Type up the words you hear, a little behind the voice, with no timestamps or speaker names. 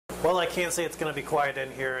Well, I can't say it's going to be quiet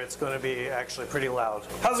in here. It's going to be actually pretty loud.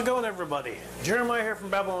 How's it going, everybody? Jeremiah here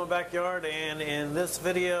from Babbling in my backyard, and in this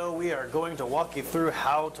video we are going to walk you through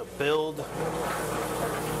how to build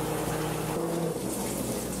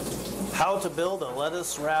a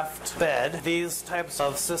lettuce raft bed. These types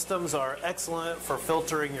of systems are excellent for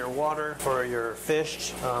filtering your water for your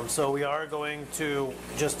fish. So we are going to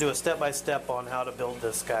just do a step-by-step on how to build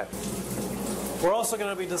this guy. We're also going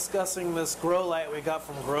to be discussing this grow light we got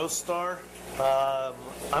from Growstar.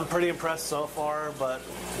 I'm pretty impressed so far, but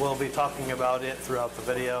we'll be talking about it throughout the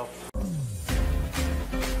video.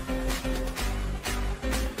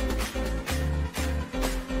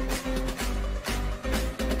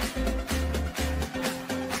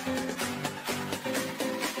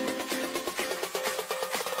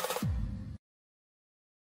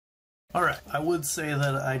 Alright, I would say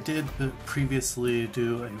that I did previously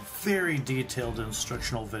do a very detailed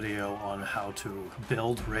instructional video on how to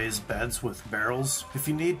build raised beds with barrels. If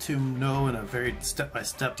you need to know in a very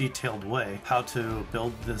step-by-step detailed way how to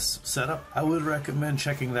build this setup, I would recommend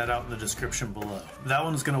checking that out in the description below. That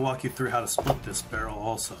one's going to walk you through how to split this barrel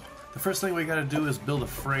also. The first thing we got to do is build a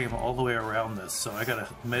frame all the way around this, so I got to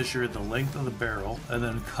measure the length of the barrel and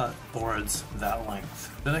then cut boards that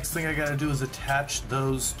length. The next thing I got to do is attach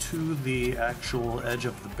those to the actual edge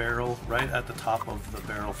of the barrel, right at the top of the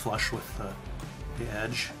barrel, flush with the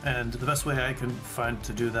edge. And the best way I can find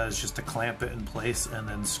to do that is just to clamp it in place and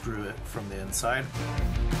then screw it from the inside.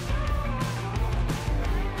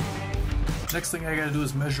 Next thing I got to do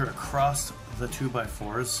is measure across the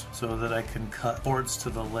 2x4s so that I can cut boards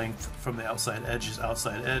to the length from the outside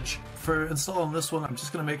edge. For installing this one, I'm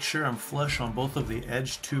just going to make sure I'm flush on both of the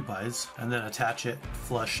edge 2x and then attach it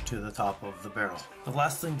flush to the top of the barrel. The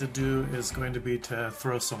last thing to do is going to be to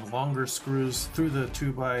throw some longer screws through the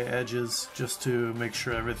 2x edges just to make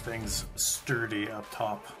sure everything's sturdy up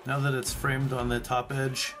top. Now that it's framed on the top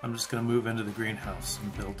edge, I'm just going to move into the greenhouse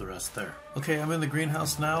and build the rest there. Okay, I'm in the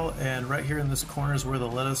greenhouse now, and right here in this corner is where the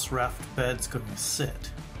lettuce raft bed's going to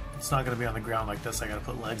sit. It's not going to be on the ground like this. I got to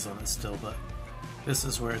put legs on it still, but this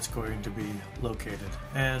is where it's going to be located.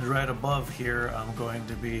 And right above here, I'm going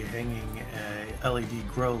to be hanging a LED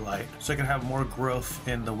grow light so I can have more growth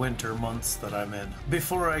in the winter months that I'm in.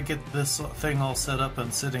 Before I get this thing all set up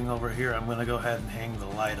and sitting over here, I'm going to go ahead and hang the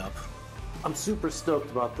light up. I'm super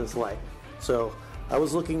stoked about this light. So I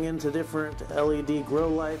was looking into different LED grow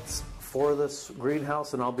lights for this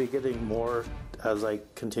greenhouse, and I'll be getting more as I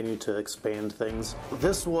continue to expand things.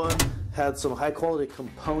 This one had some high quality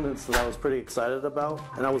components that I was pretty excited about,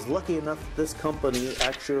 and I was lucky enough that this company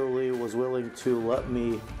actually was willing to let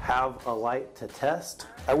me have a light to test.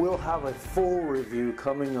 I will have a full review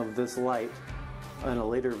coming of this light in a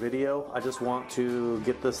later video. I just want to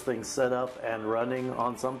get this thing set up and running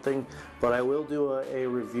on something, but I will do a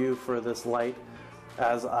review for this light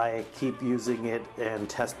as I keep using it and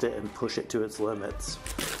test it and push it to its limits.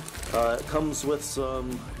 It comes with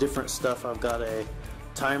some different stuff. I've got a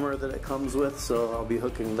timer that it comes with, so I'll be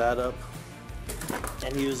hooking that up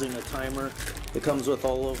and using a timer. It comes with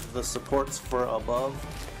all of the supports for above,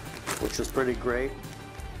 which is pretty great.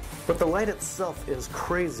 But the light itself is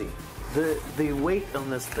crazy. The weight on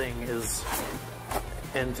this thing is,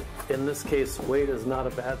 and in this case, weight is not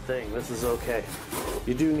a bad thing. This is okay.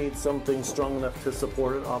 You do need something strong enough to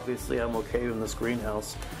support it. Obviously, I'm okay in this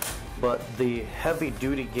greenhouse. But the heavy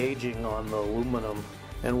duty gauging on the aluminum,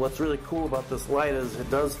 and what's really cool about this light is it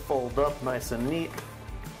does fold up nice and neat,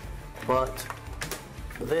 but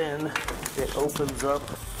then it opens up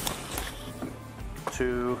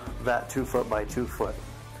to that 2 foot by 2 foot,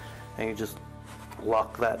 and you just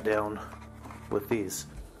lock that down with these.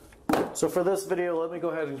 So for this video, let me go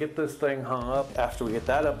ahead and get this thing hung up. After we get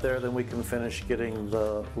that up there, then we can finish getting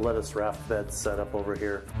the lettuce raft bed set up over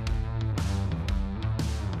here.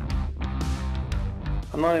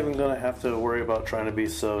 I'm not even going to have to worry about trying to be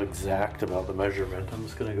so exact about the measurement. I'm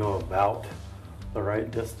just going to go about the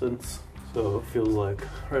right distance, so it feels like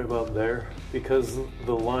right about there, because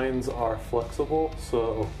the lines are flexible,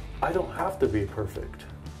 so I don't have to be perfect.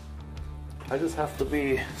 I just have to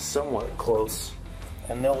be somewhat close,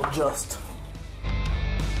 and they'll adjust.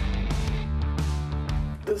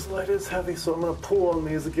 This light is heavy, so I'm going to pull on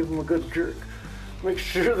these and give them a good jerk. Make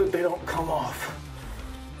sure that they don't come off.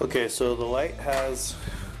 Okay, so the light has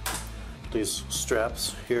these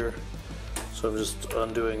straps here, so I'm just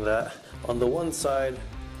undoing that. On the one side,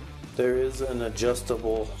 there is an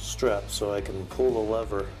adjustable strap, so I can pull the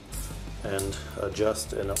lever and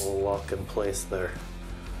adjust, and it will lock in place there.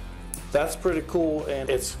 That's pretty cool, and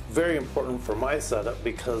it's very important for my setup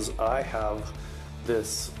because I have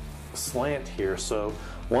this slant here, so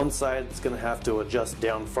one side is going to have to adjust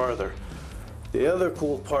down farther. The other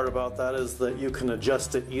cool part about that is that you can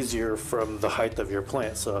adjust it easier from the height of your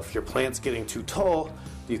plant. So if your plant's getting too tall,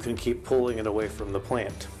 you can keep pulling it away from the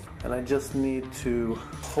plant. And I just need to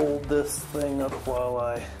hold this thing up while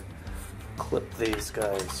I clip these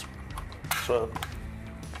guys. So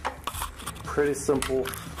pretty simple.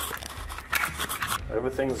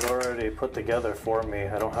 Everything's already put together for me.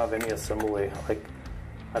 I don't have any assembly. Like,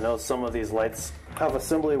 I know some of these lights have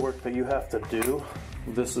assembly work that you have to do.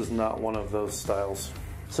 This is not one of those styles.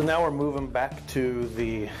 So now we're moving back to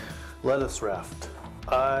the lettuce raft.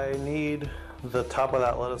 I need the top of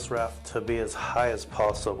that lettuce raft to be as high as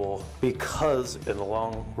possible because in the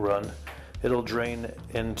long run it'll drain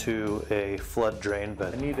into a flood drain,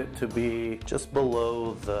 but I need it to be just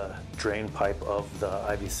below the drain pipe of the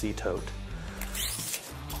IBC tote.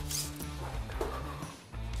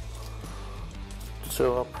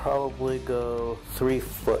 So I'll probably go 3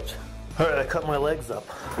 foot. All right, I cut my legs up.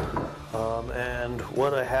 And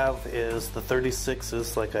what I have is the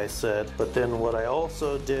 36s, like I said, but then what I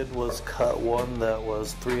also did was cut one that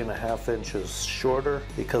was 3.5 inches shorter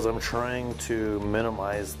because I'm trying to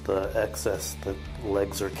minimize the excess that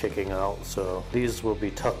legs are kicking out. So these will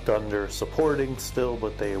be tucked under, supporting still,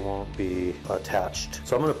 but they won't be attached.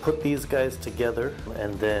 So I'm gonna put these guys together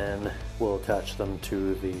and then we'll attach them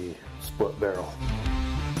to the split barrel.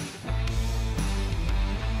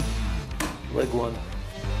 Leg one.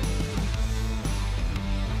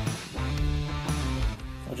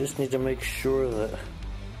 I just need to make sure that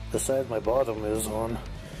the side my bottom is on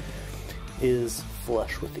is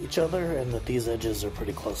flush with each other and that these edges are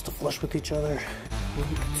pretty close to flush with each other.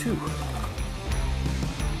 Leg 2.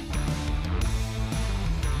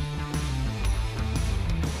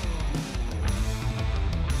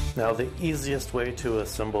 Now the easiest way to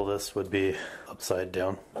assemble this would be upside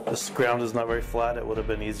down. This ground is not very flat. It would have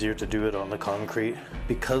been easier to do it on the concrete.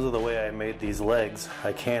 Because of the way I made these legs,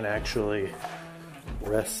 I can actually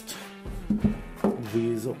rest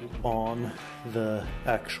these on the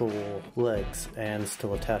actual legs and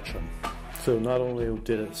still attach them. So not only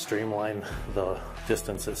did it streamline the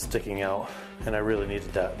distance it's sticking out, and I really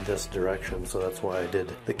needed that in this direction, so that's why I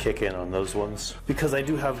did the kick in on those ones. Because I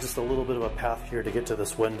do have just a little bit of a path here to get to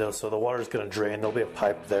this window, so the water's gonna drain. There'll be a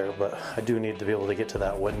pipe there, but I do need to be able to get to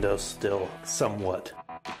that window still somewhat.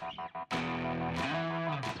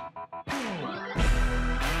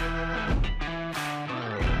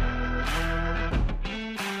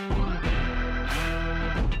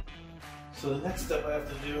 So the next step I have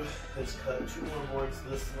to do is cut 2 more boards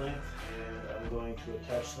this length, and I'm going to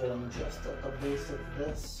attach them just at the base of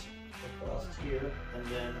this, across here, and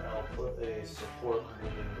then I'll put a support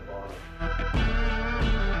holding the bottom.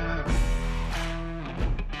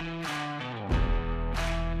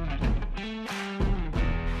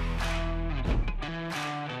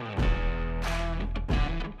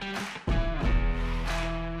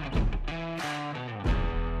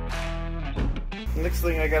 Next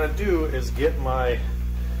thing I gotta do is get my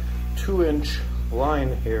 2-inch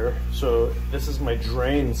line here. So this is my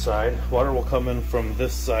drain side. Water will come in from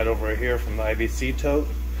this side over here from the IBC tote.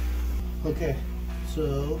 Okay,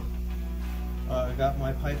 so I got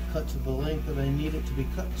my pipe cut to the length that I need it to be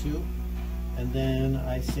cut to, and then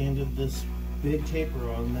I sanded this big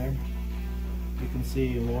taper on there. You can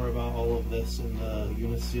see more about all of this in the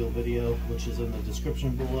Uniseal video, which is in the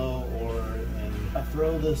description below, and I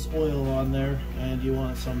throw this oil on there, and you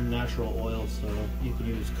want some natural oil, so you can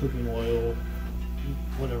use cooking oil,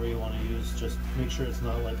 whatever you want to use, just make sure it's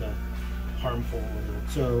not like a harmful oil.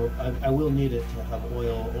 So I will need it to have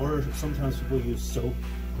oil, or sometimes people use soap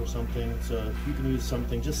or something, so you can use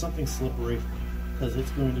something, just something slippery, because it's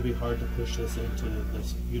going to be hard to push this into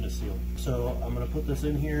this Uniseal. So I'm going to put this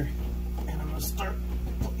in here, and I'm going to start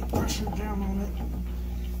putting pressure down on it.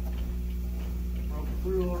 Broke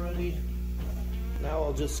through already. Now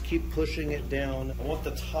I'll just keep pushing it down. I want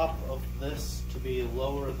the top of this to be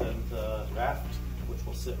lower than the raft, which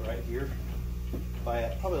will sit right here, by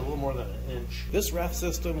probably a little more than 1 inch. This raft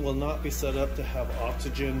system will not be set up to have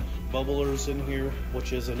oxygen bubblers in here,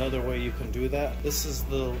 which is another way you can do that. This is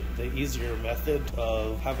the easier method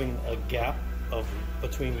of having a gap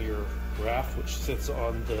between your raft, which sits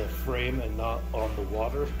on the frame and not on the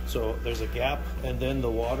water. So there's a gap, and then the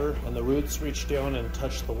water and the roots reach down and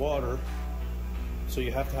touch the water. So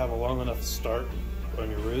you have to have a long enough start on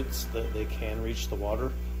your roots that they can reach the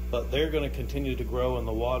water, but they're going to continue to grow in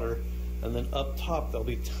the water, and then up top there'll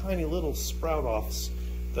be tiny little sprout offs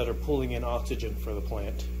that are pulling in oxygen for the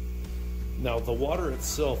plant. Now the water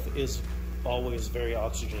itself is always very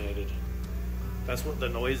oxygenated. That's what the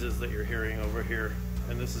noise is that you're hearing over here.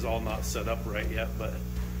 And this is all not set up right yet, but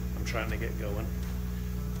I'm trying to get going.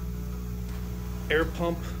 Air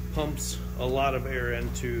pump pumps a lot of air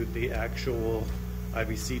into the actual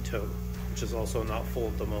IBC tote, which is also not full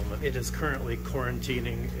at the moment. It is currently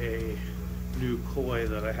quarantining a new koi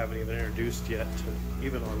that I haven't even introduced yet to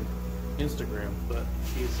even on Instagram, but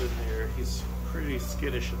he's in there. He's pretty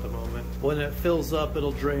skittish at the moment. When it fills up,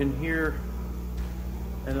 it'll drain here,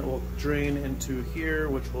 and it will drain into here,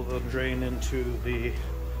 which will then drain into the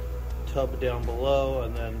tub down below,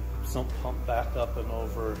 and then sump pump back up and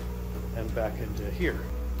over and back into here.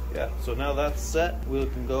 Yeah, so now that's set, we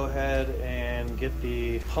can go ahead and get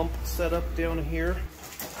the pump set up down here.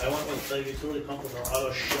 I went with the utility pump with an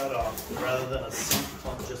auto shut off rather than a sump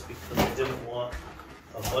pump, just because I didn't want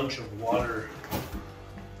a bunch of water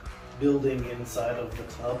building inside of the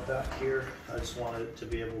tub back here. I just wanted it to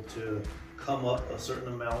be able to come up a certain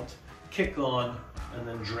amount, kick on, and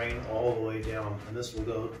then drain all the way down. And this will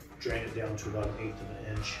go drain it down to about 1/8 of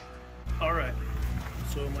an inch. All right,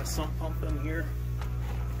 so my sump pump in here,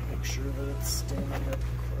 make sure that it's standing up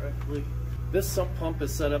correctly. This sump pump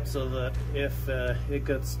is set up so that if it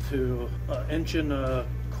gets to 1.25 inches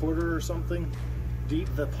or something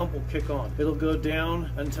deep, the pump will kick on. It'll go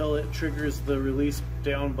down until it triggers the release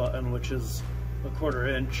down button, which is 1/4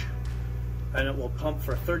 inch, and it will pump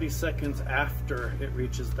for 30 seconds after it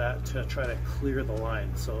reaches that to try to clear the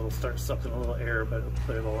line. So it'll start sucking a little air, but it'll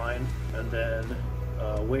clear the line, and then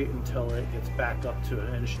wait until it gets back up to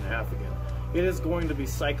 1.5 inches again. It is going to be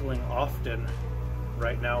cycling often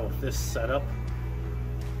right now with this setup,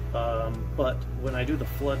 but when I do the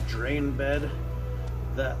flood drain bed,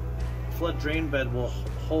 that flood drain bed will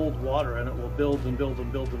hold water and it will build and build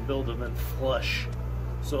and build and build and then flush,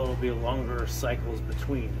 so it'll be longer cycles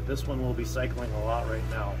between. This one will be cycling a lot right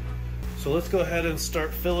now. So let's go ahead and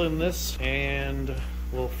start filling this, and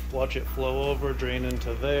we'll watch it flow over, drain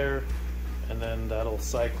into there, and then that'll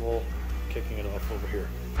cycle, kicking it off over here.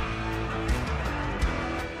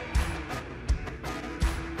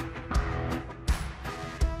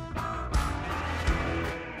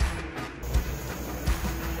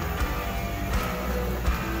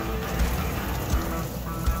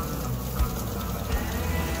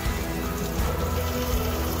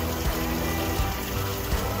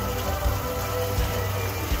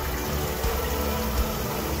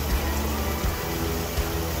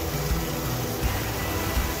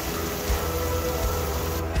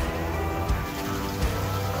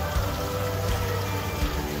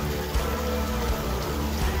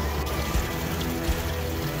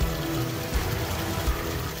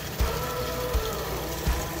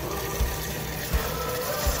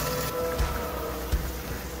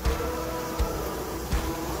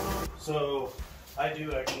 So I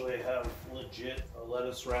do actually have legit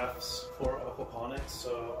lettuce rafts for aquaponics.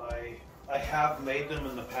 So I have made them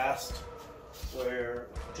in the past, where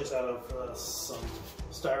just out of some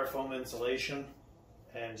styrofoam insulation,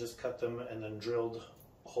 and just cut them and then drilled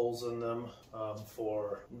holes in them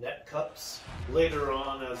for net cups. Later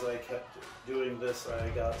on, as I kept doing this, I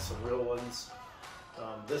got some real ones.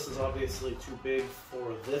 This is obviously too big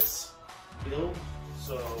for this build,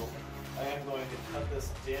 so I am going to cut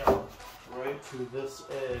this down right to this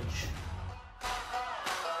edge.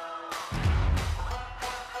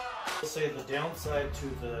 I'll say the downside to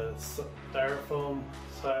the styrofoam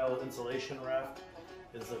style insulation raft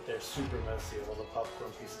is that they're super messy and all the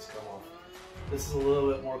popcorn pieces come off. This is a little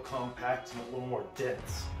bit more compact and a little more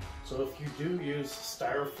dense. So if you do use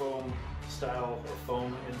styrofoam style or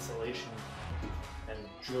foam insulation and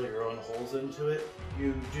drill your own holes into it,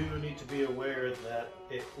 you do need to be aware that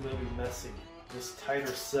it will be messy. This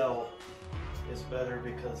tighter cell is better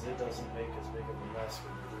because it doesn't make as big of a mess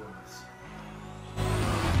when you're doing this.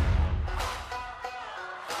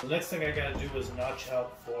 The next thing I gotta do is notch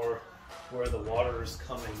out for where the water is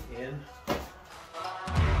coming in.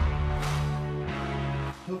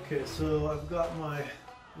 Okay, so I've got my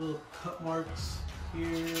little cut marks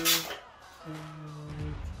here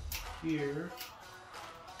and here.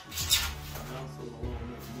 Mouse a little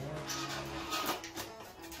bit more.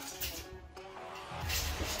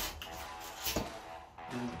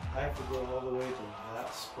 And I have to go all the way to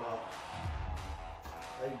that spot.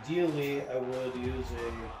 Ideally, I would use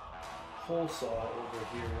a hole saw over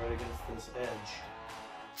here right against this edge.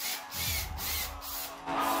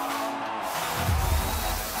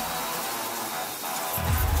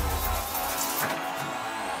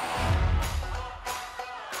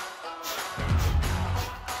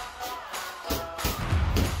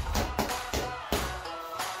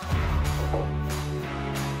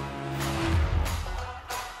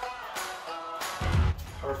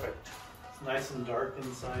 Perfect. It's nice and dark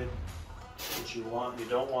inside, which you want. You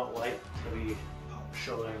don't want light to be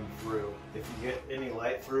showing through. If you get any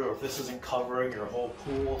light through, or if this isn't covering your whole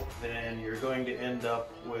pool, then you're going to end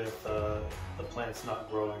up with the plants not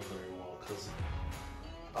growing very well, because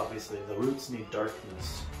obviously the roots need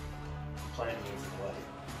darkness, the plant needs light.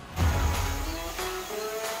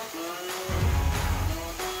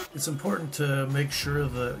 It's important to make sure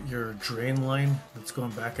that your drain line that's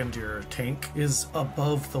going back into your tank is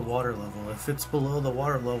above the water level. If it's below the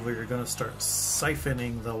water level, you're going to start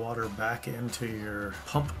siphoning the water back into your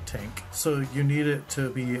pump tank. So you need it to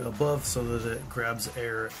be above so that it grabs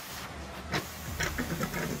air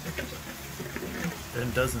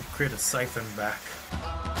and doesn't create a siphon back.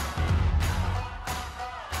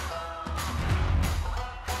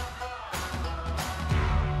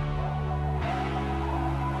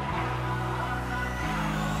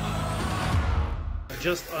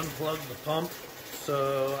 Just unplugged the pump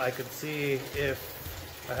so I could see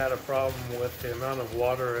if I had a problem with the amount of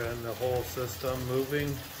water in the whole system.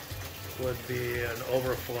 Moving would be an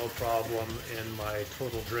overflow problem in my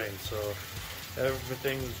total drain. So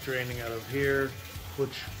everything's draining out of here,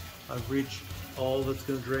 which I've reached all that's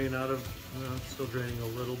going to drain out of. It's still draining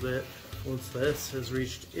a little bit. Once this has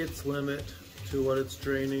reached its limit to what it's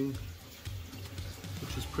draining,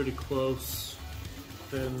 which is pretty close,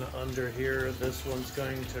 then under here, this one's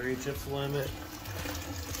going to reach its limit.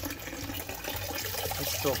 I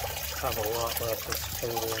still have a lot left. It's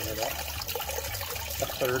filling it up. A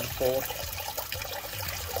third full.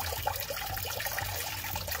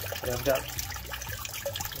 But I've got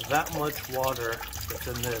that much water that's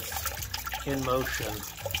in this in motion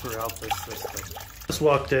throughout this system. Just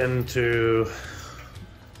walked in to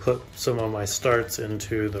put some of my starts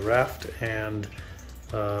into the raft, and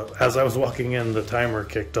as I was walking in, the timer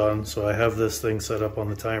kicked on, so I have this thing set up on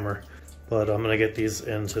the timer, but I'm going to get these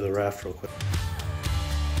into the raft real quick.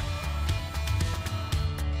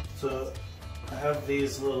 So I have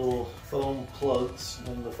these little foam plugs,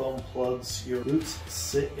 and the foam plugs, your roots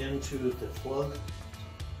sit into the plug,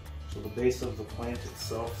 so the base of the plant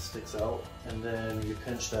itself sticks out, and then you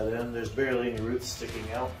pinch that in. There's barely any roots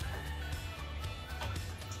sticking out,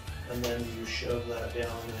 and then you shove that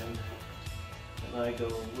down in. And I go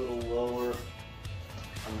a little lower.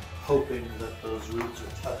 I'm hoping that those roots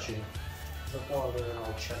are touching the water, and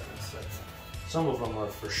I'll check in a second. Some of them are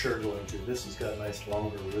for sure going to. This has got nice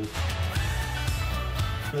longer roots.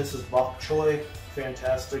 This is bok choy,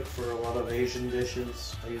 fantastic for a lot of Asian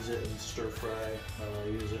dishes. I use it in stir fry. I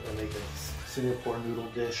use it to make a Singapore noodle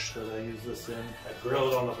dish that I use this in. I grill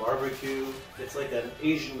it on the barbecue. It's like an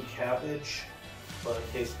Asian cabbage, but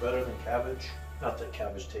it tastes better than cabbage. Not that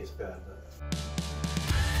cabbage tastes bad, but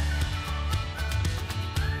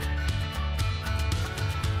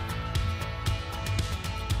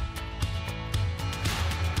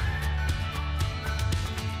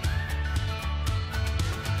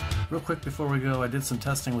real quick before we go, I did some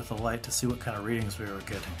testing with the light to see what kind of readings we were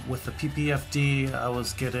getting. With the PPFD, I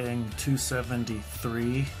was getting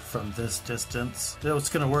 273 from this distance. It's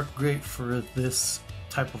going to work great for this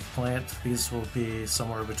type of plant. These will be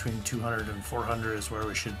somewhere between 200 and 400 is where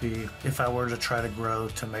we should be. If I were to try to grow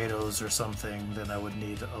tomatoes or something, then I would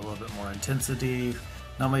need a little bit more intensity.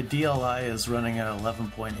 Now my DLI is running at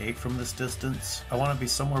 11.8 from this distance. I want to be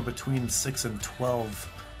somewhere between 6 and 12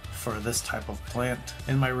 for this type of plant.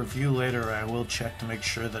 In my review later, I will check to make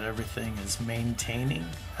sure that everything is maintaining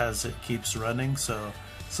as it keeps running. So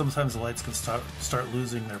sometimes the lights can start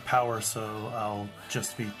losing their power, so I'll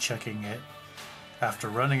just be checking it after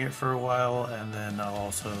running it for a while, and then I'll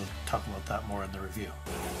also talk about that more in the review.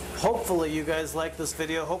 Hopefully you guys liked this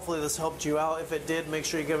video. Hopefully this helped you out. If it did, make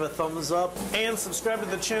sure you give it a thumbs up and subscribe to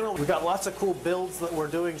the channel. We've got lots of cool builds that we're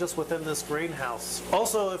doing just within this greenhouse.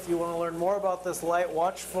 Also, if you want to learn more about this light,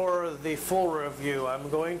 watch for the full review. I'm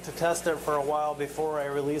going to test it for a while before I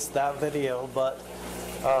release that video, but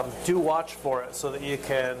do watch for it so that you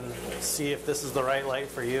can see if this is the right light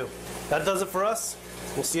for you. That does it for us.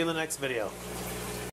 We'll see you in the next video.